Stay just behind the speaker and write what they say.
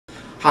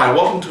Hi,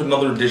 welcome to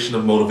another edition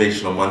of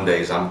Motivational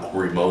Mondays. I'm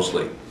Cory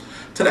Mosley.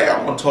 Today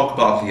I want to talk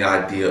about the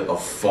idea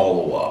of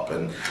follow-up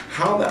and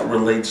how that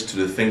relates to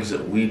the things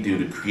that we do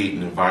to create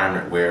an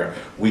environment where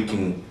we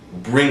can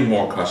bring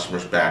more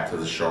customers back to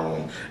the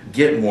showroom,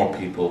 get more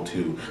people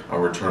to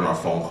return our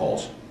phone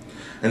calls.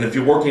 And if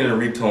you're working in a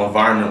retail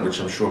environment, which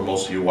I'm sure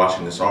most of you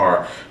watching this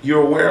are,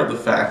 you're aware of the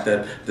fact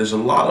that there's a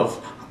lot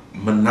of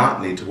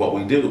monotony to what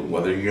we do,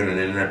 whether you're in an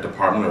internet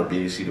department or a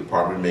BDC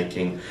department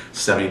making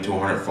 70 to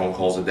 100 phone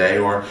calls a day,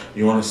 or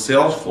you're on a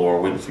sales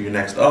floor waiting for your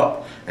next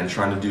up and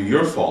trying to do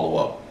your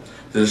follow-up.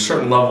 There's a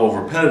certain level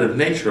of repetitive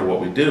nature of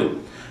what we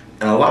do,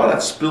 and a lot of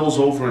that spills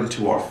over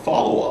into our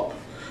follow-up.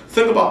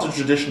 Think about the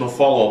traditional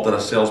follow-up that a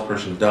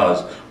salesperson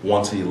does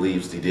once he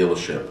leaves the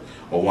dealership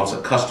or once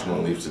a customer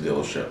leaves the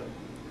dealership.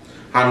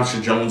 Hi,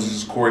 Mr. Jones,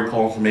 this is Cory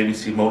calling from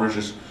ABC Motors.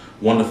 Just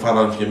wanted to find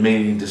out if you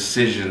made any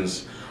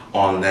decisions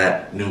on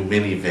that new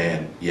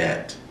minivan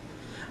yet.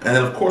 And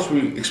then of course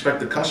we expect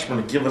the customer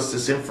to give us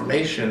this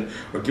information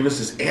or give us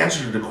this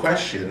answer to the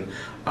question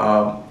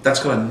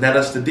that's going to net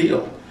us the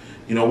deal.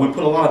 You know, we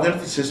put a lot of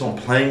emphasis on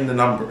playing the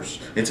numbers.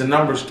 It's a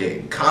numbers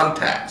game.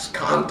 Contacts.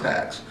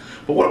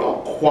 But what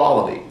about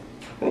quality?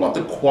 What about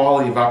the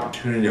quality of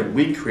opportunity that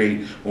we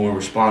create when we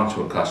respond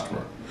to a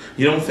customer?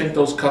 You don't think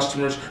those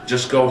customers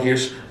just go,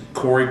 here's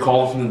Cory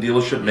calling from the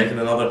dealership making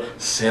another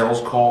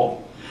sales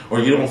call? Or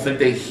you don't think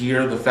they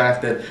hear the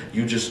fact that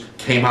you just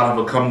came out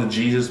of a come to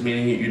Jesus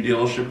meeting at your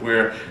dealership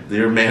where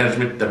their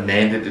management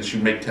demanded that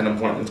you make 10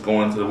 appointments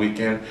going into the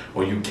weekend,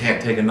 or you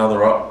can't take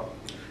another up?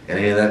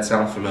 Any of that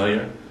sound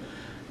familiar?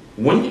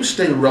 When you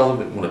stay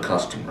relevant with a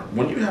customer,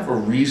 when you have a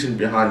reason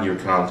behind your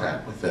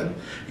contact with them,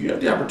 you have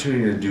the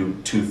opportunity to do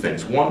two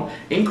things. One,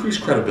 increase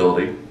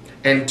credibility,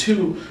 and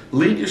two,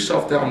 lead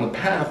yourself down the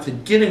path to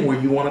getting where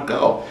you want to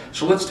go.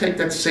 So let's take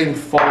that same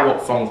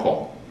follow-up phone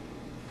call.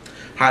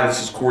 Hi,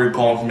 this is Cory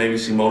calling from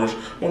ABC Motors.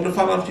 Wanted to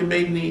find out if you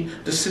made any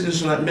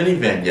decisions on that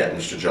minivan yet,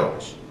 Mr.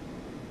 Jones.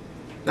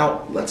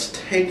 Now, let's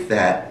take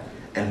that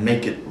and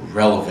make it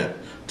relevant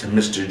to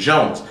Mr.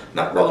 Jones.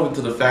 Not relevant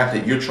to the fact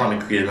that you're trying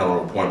to create another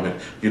appointment,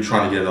 you're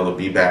trying to get another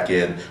B back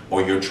in,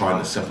 or you're trying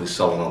to simply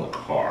sell another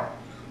car.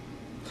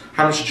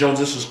 Hi, Mr. Jones,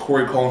 this is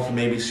Cory calling from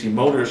ABC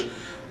Motors.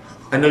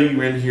 I know you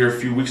were in here a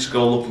few weeks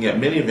ago looking at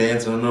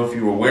minivans. I don't know if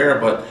you were aware,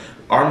 but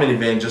our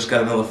minivan just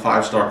got another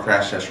 5-star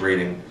crash test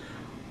rating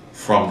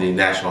from the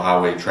National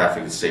Highway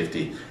Traffic and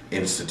Safety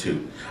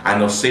Institute. I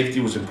know safety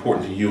was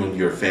important to you and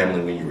your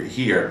family when you were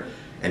here,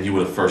 and you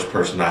were the first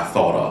person I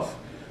thought of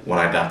when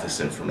I got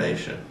this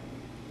information.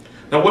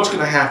 Now what's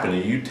going to happen?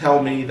 You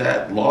tell me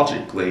that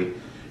logically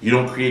you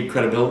don't create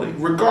credibility?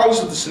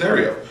 Regardless of the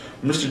scenario,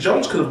 Mr.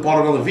 Jones could have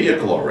bought another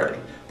vehicle already,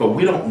 but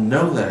we don't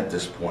know that at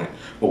this point.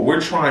 What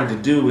we're trying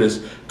to do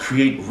is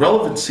create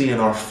relevancy in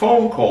our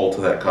phone call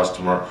to that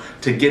customer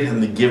to get him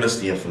to give us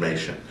the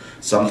information.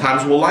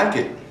 Sometimes we'll like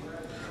it.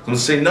 I'm going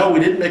to say, no,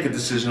 we didn't make a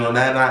decision on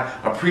that, and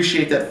I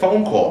appreciate that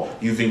phone call.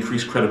 You've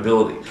increased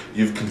credibility.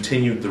 You've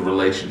continued the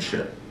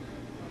relationship.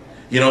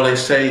 You know, they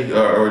say,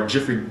 or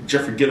Jeffrey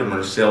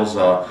Gittimer, sales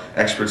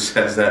expert,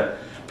 says that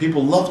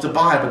people love to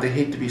buy, but they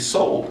hate to be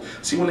sold.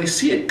 See, when they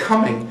see it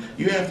coming,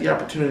 you have the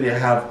opportunity to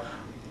have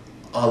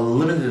a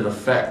limited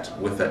effect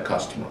with that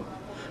customer.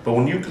 But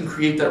when you can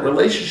create that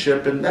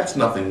relationship, and that's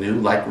nothing new,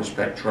 like,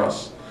 respect,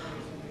 trust,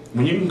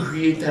 when you can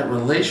create that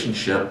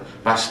relationship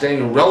by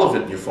staying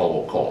relevant in your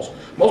follow-up calls.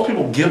 Most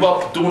people give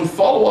up doing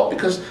follow-up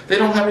because they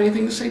don't have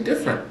anything to say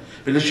different.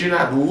 Because you're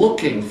not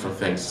looking for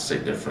things to say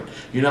different.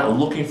 You're not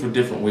looking for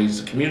different ways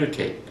to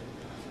communicate.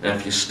 And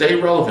if you stay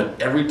relevant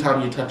every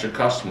time you touch a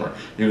customer,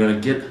 you're going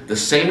to get the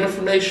same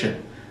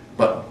information,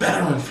 but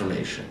better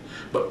information,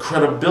 but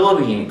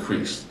credibility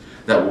increased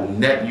that will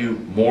net you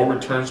more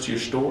returns to your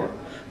store,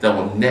 that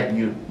will net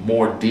you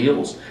more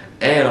deals,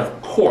 and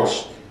of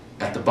course,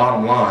 at the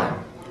bottom line,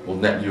 will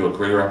net you a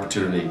greater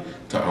opportunity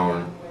to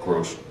earn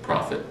gross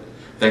profit.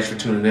 Thanks for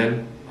tuning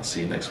in. I'll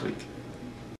see you next week.